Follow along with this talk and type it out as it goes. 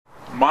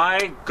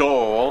My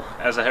goal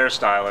as a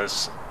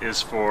hairstylist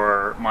is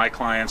for my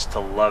clients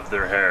to love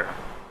their hair.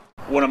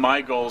 One of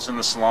my goals in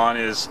the salon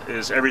is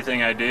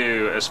everything I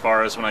do as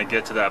far as when I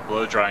get to that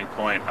blow drying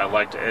point, I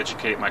like to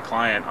educate my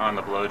client on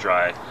the blow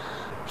dry.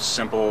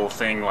 Simple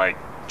thing like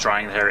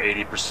drying the hair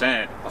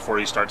 80% before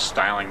you start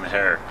styling the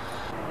hair.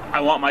 I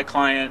want my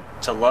client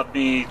to love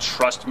me,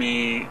 trust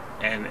me,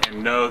 and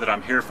know that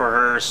I'm here for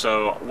her.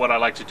 So what I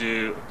like to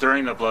do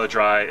during the blow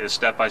dry is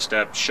step by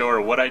step show her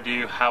what I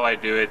do, how I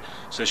do it,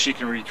 so she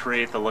can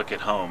recreate the look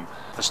at home.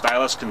 The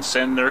stylist can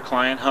send their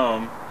client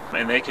home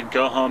and they can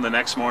go home the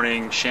next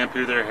morning,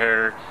 shampoo their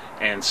hair,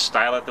 and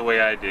style it the way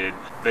I did.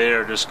 They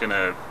are just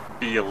gonna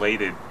be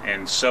elated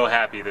and so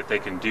happy that they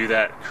can do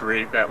that,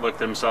 create that look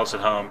themselves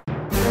at home.